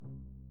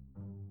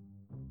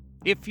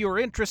If you're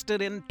interested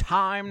in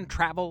time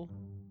travel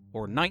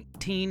or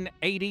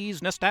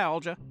 1980s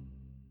nostalgia,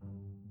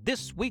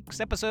 this week's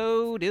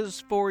episode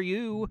is for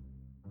you.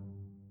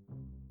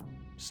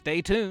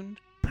 Stay tuned.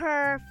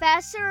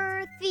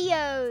 Professor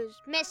Theo's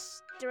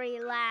Mystery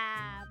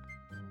Lab.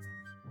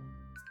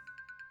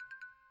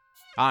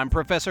 I'm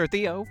Professor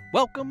Theo.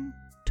 Welcome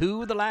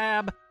to the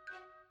lab.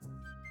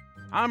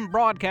 I'm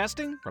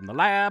broadcasting from the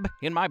lab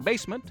in my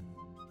basement,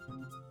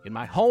 in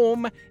my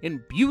home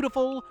in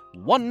beautiful,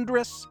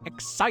 wondrous,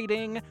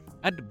 exciting,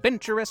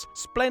 adventurous,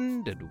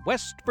 splendid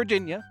West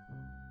Virginia.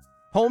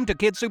 Home to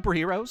kid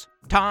superheroes,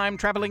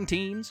 time-traveling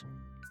teens,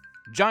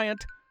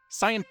 giant,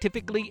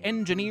 scientifically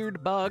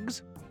engineered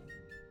bugs,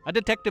 a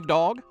detective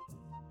dog,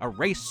 a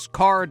race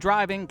car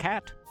driving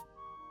cat,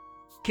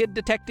 kid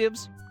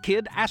detectives,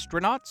 kid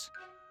astronauts,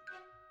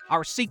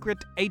 our secret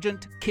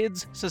agent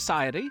kids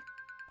society.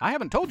 I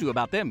haven't told you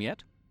about them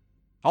yet.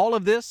 All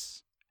of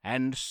this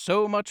and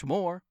so much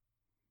more.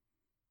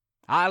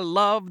 I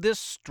love this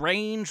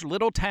strange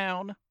little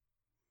town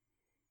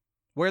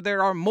where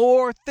there are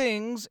more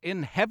things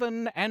in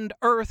heaven and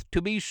earth,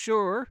 to be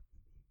sure,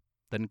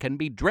 than can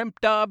be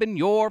dreamt of in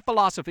your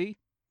philosophy.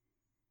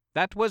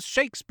 That was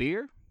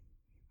Shakespeare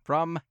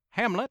from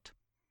Hamlet,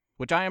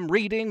 which I am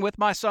reading with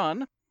my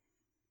son.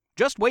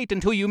 Just wait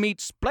until you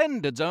meet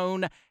Splendid's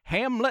own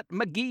Hamlet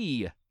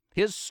McGee,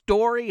 his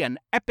story an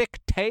epic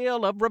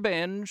tale of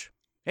revenge.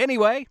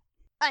 Anyway,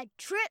 A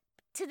trip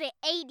to the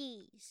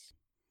 80s.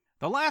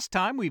 the last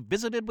time we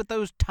visited with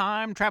those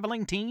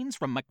time-traveling teens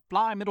from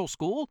McFly Middle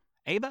School,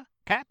 Ava,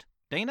 Kat,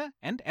 Dana,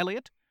 and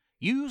Elliot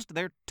used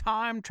their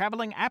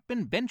time-traveling app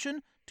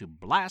invention to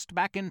blast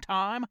back in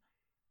time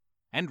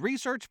and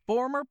research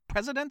former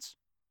presidents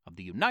of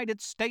the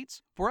United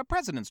States for a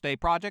President's Day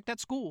project at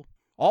school.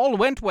 All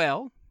went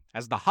well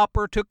as the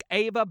hopper took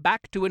Ava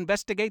back to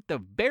investigate the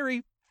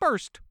very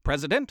first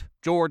president,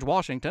 George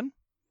Washington.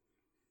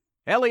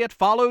 Elliot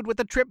followed with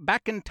a trip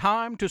back in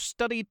time to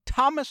study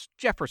Thomas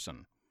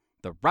Jefferson,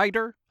 the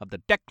writer of the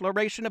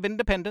Declaration of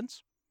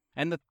Independence,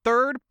 and the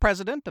third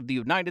president of the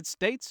United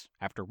States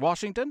after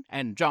Washington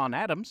and John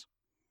Adams.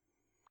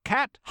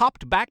 Kat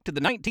hopped back to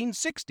the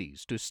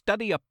 1960s to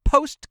study a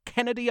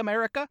post-Kennedy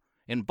America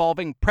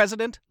involving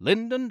President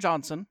Lyndon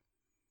Johnson.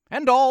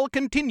 And all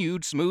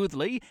continued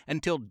smoothly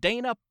until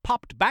Dana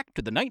popped back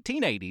to the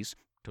 1980s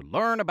to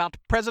learn about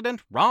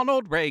President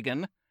Ronald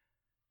Reagan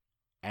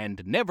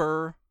and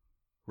never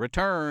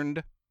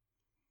returned.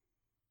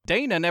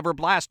 Dana never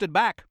blasted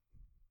back.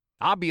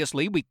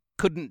 Obviously, we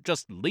couldn't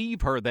just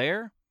leave her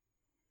there.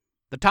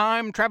 The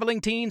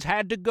time-traveling teens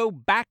had to go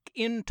back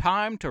in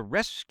time to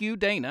rescue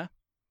Dana.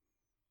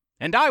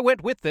 And I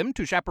went with them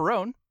to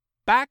chaperone,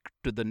 back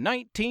to the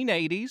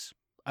 1980s,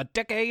 a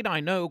decade I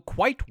know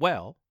quite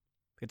well.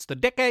 It's the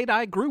decade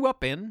I grew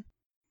up in.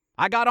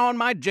 I got on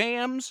my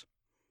jams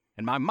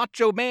and my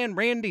Macho Man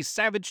Randy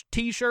Savage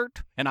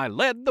t-shirt, and I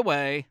led the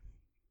way.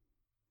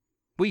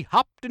 We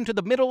hopped into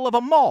the middle of a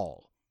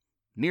mall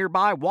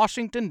nearby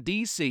Washington,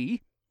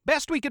 D.C.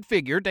 Best we could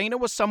figure, Dana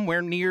was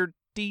somewhere near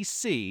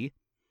D.C.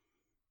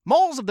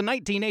 Malls of the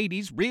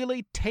 1980s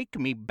really take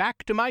me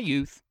back to my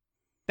youth.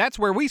 That's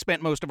where we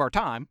spent most of our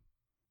time.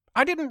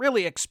 I didn't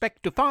really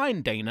expect to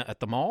find Dana at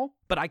the mall,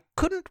 but I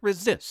couldn't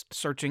resist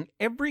searching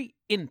every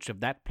inch of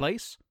that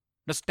place,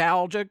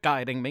 nostalgia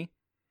guiding me.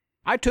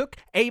 I took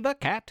Ava,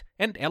 Kat,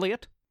 and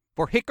Elliot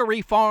for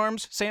Hickory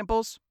Farms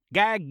samples,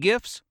 gag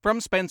gifts from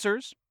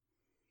Spencer's,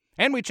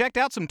 and we checked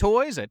out some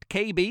toys at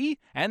KB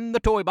and the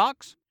Toy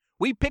Box.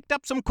 We picked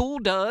up some cool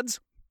duds,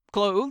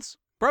 clothes,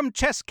 from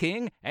Chess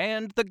King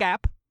and The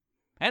Gap,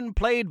 and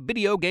played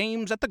video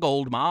games at the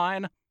Gold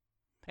Mine.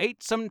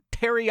 Ate some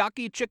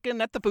teriyaki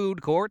chicken at the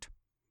food court.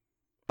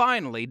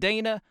 Finally,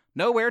 Dana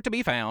nowhere to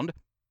be found.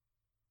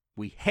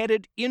 We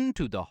headed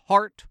into the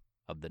heart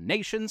of the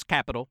nation's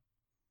capital.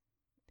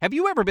 Have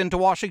you ever been to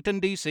Washington,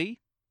 D.C.?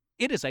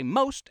 It is a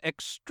most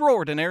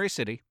extraordinary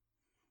city.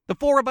 The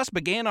four of us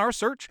began our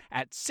search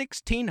at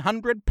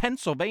 1600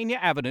 Pennsylvania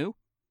Avenue,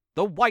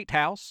 the White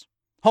House,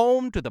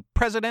 home to the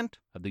President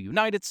of the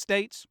United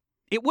States.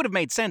 It would have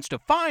made sense to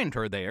find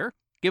her there,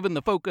 given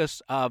the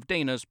focus of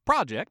Dana's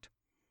project.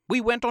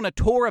 We went on a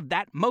tour of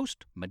that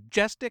most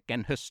majestic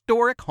and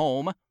historic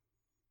home,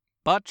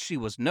 but she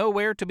was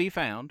nowhere to be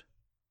found.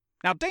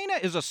 Now, Dana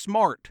is a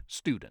smart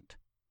student,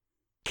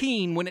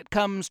 keen when it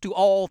comes to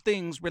all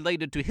things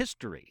related to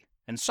history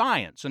and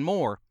science and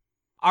more.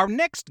 Our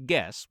next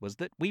guess was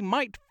that we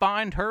might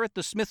find her at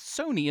the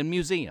Smithsonian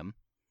Museum,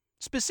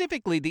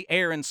 specifically the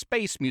Air and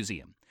Space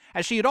Museum,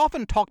 as she had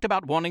often talked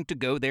about wanting to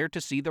go there to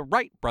see the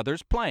Wright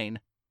brothers' plane.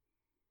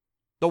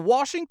 The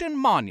Washington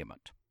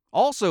Monument,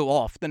 also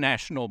off the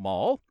National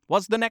Mall,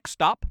 was the next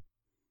stop.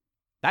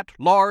 That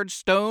large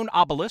stone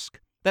obelisk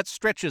that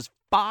stretches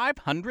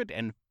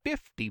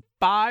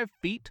 555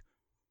 feet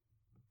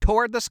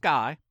toward the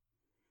sky,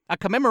 a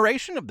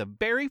commemoration of the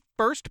very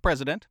first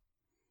president.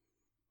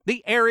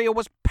 The area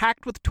was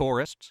packed with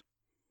tourists.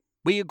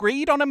 We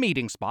agreed on a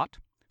meeting spot,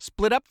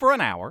 split up for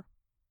an hour,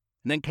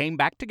 and then came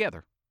back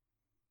together.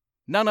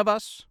 None of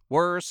us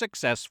were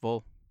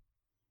successful.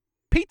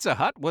 Pizza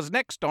Hut was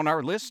next on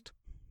our list.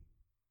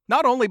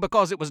 Not only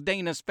because it was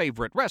Dana's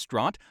favorite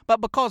restaurant, but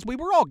because we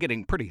were all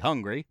getting pretty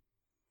hungry.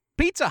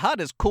 Pizza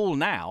Hut is cool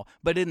now,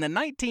 but in the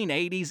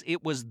 1980s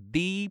it was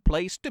the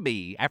place to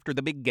be after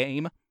the big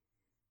game.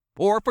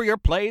 Or for your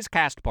play's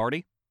cast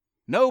party.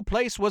 No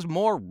place was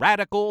more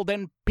radical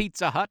than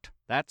Pizza Hut,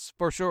 that's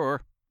for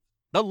sure.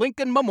 The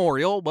Lincoln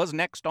Memorial was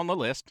next on the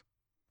list,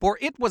 for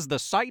it was the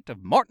site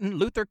of Martin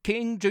Luther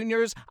King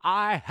Jr.'s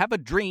I Have a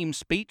Dream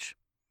speech,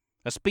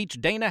 a speech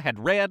Dana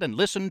had read and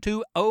listened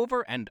to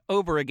over and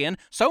over again,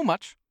 so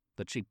much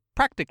that she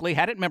practically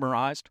had it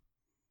memorized.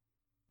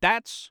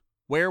 That's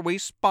where we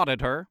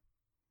spotted her.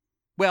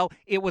 Well,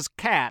 it was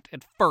Kat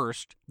at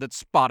first that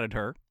spotted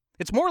her.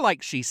 It's more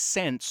like she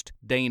sensed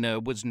Dana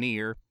was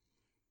near.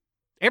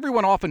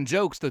 Everyone often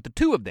jokes that the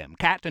two of them,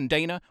 Kat and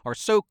Dana, are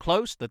so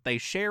close that they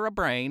share a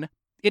brain.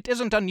 It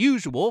isn't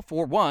unusual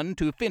for one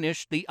to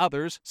finish the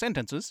other's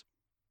sentences.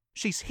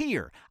 "She's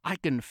here. I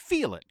can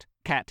feel it,"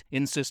 Kat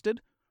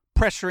insisted,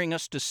 pressuring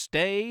us to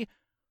stay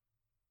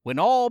when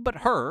all but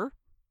her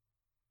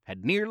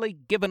had nearly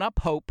given up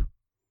hope.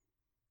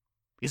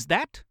 "Is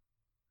that?"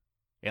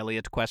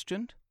 Elliot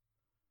questioned.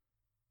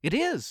 "It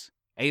is,"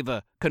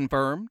 Ava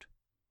confirmed.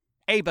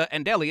 Ava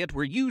and Elliot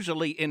were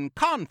usually in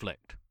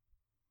conflict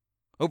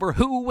over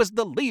who was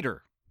the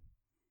leader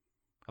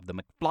of the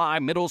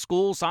McFly Middle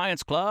School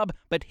Science Club,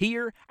 but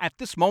here, at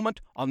this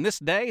moment, on this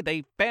day,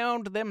 they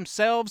found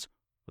themselves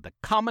with a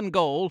common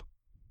goal.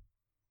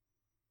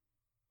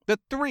 The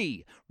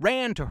three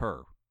ran to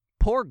her.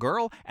 Poor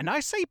girl, and I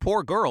say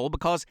poor girl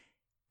because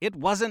it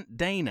wasn't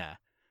Dana.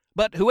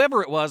 But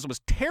whoever it was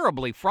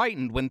terribly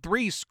frightened when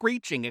three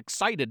screeching,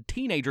 excited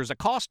teenagers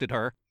accosted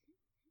her.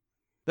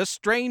 The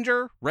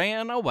stranger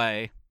ran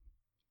away.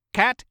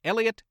 Kat,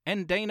 Elliot,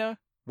 and Dana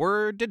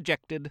were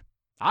dejected.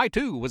 I,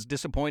 too, was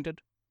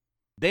disappointed.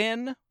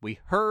 Then we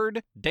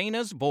heard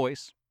Dana's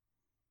voice.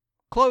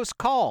 "Close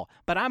call,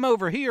 but I'm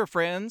over here,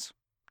 friends,"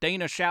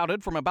 Dana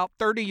shouted from about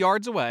 30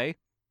 yards away,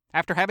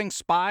 after having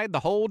spied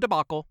the whole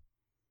debacle.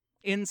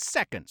 In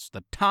seconds,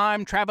 the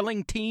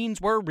time-traveling teens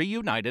were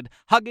reunited,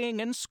 hugging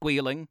and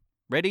squealing,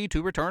 ready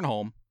to return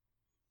home.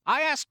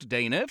 I asked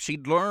Dana if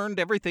she'd learned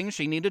everything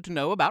she needed to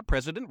know about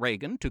President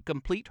Reagan to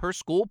complete her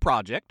school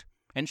project,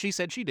 and she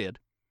said she did.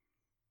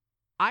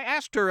 I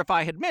asked her if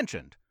I had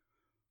mentioned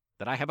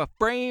that I have a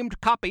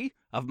framed copy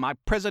of my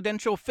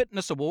Presidential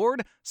Fitness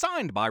Award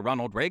signed by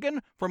Ronald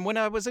Reagan from when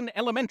I was in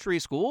elementary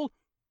school,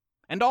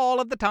 and all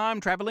of the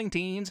time-traveling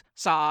teens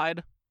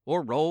sighed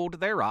or rolled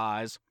their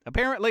eyes.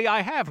 Apparently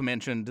I have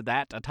mentioned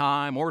that a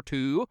time or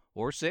two,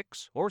 or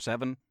 6, or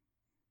 7.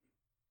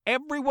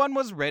 Everyone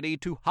was ready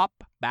to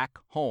hop back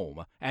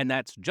home, and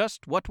that's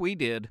just what we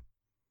did.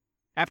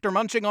 After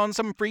munching on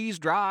some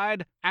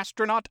freeze-dried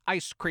astronaut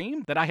ice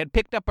cream that I had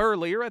picked up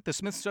earlier at the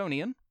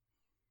Smithsonian,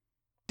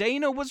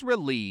 Dana was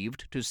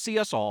relieved to see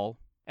us all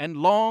and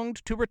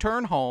longed to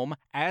return home,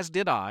 as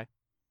did I.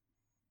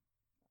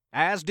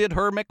 As did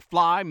her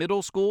McFly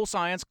Middle School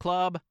Science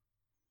Club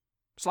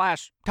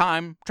 /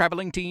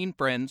 time-traveling teen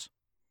friends.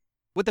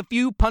 With a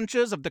few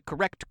punches of the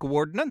correct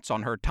coordinates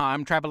on her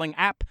time-traveling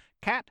app,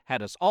 Kat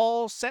had us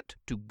all set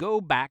to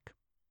go back.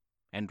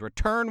 And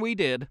return we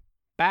did,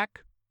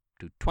 back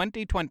to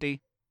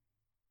 2020.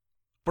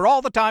 For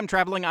all the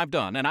time-traveling I've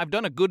done, and I've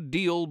done a good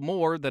deal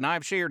more than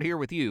I've shared here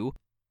with you,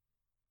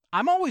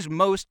 I'm always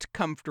most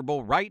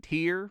comfortable right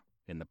here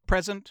in the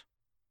present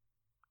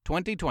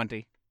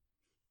 2020.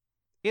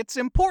 It's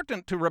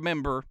important to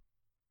remember,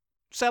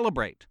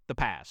 celebrate the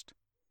past.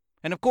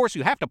 And of course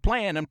you have to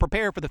plan and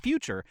prepare for the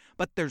future,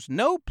 but there's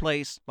no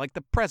place like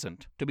the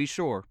present, to be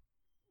sure.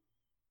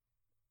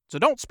 So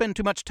don't spend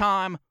too much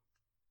time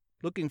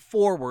looking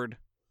forward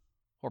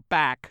or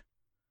back.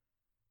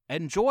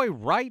 Enjoy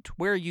right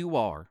where you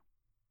are,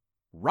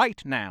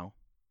 right now,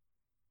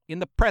 in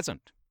the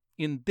present,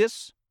 in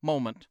this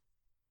moment.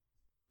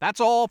 That's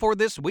all for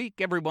this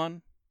week,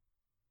 everyone.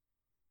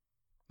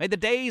 May the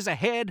days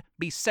ahead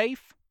be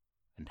safe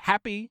and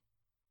happy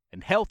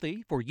and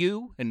healthy for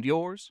you and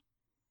yours.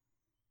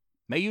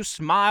 May you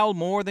smile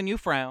more than you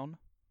frown,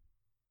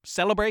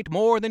 celebrate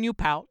more than you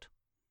pout.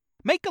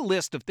 Make a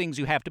list of things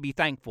you have to be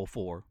thankful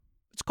for.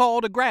 It's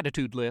called a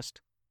gratitude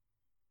list.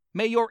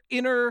 May your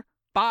inner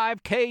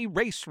 5K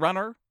race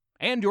runner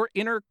and your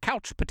inner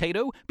couch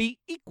potato be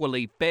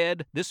equally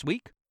fed this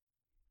week.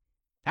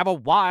 Have a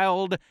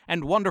wild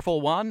and wonderful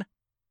one.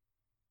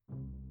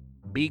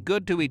 Be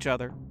good to each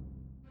other.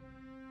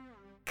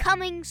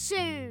 Coming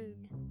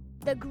soon,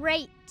 the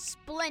great,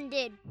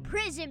 splendid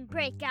prison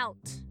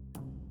breakout.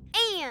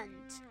 And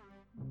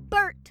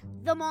Bert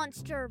the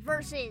Monster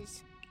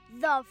versus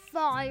the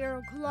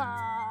Fire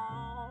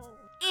Claw.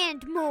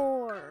 And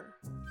more.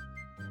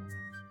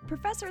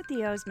 Professor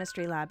Theo's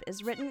Mystery Lab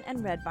is written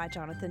and read by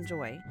Jonathan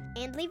Joy.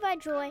 And Levi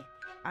Joy.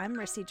 I'm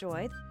Rissy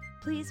Joy.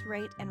 Please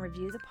rate and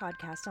review the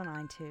podcast on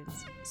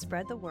iTunes.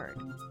 Spread the word.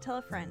 Tell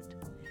a friend.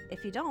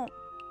 If you don't,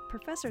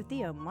 Professor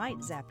Theo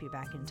might zap you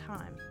back in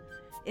time.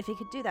 If he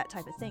could do that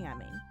type of thing, I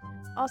mean.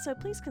 Also,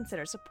 please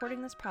consider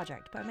supporting this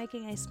project by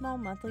making a small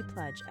monthly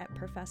pledge at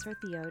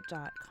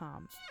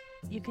ProfessorTheo.com.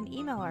 You can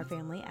email our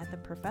family at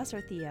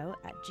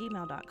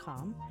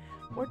theprofessortheo@gmail.com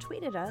or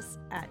tweet at us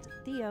at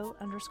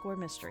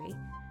Theo_mystery.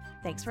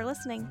 Thanks for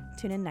listening.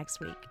 Tune in next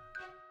week.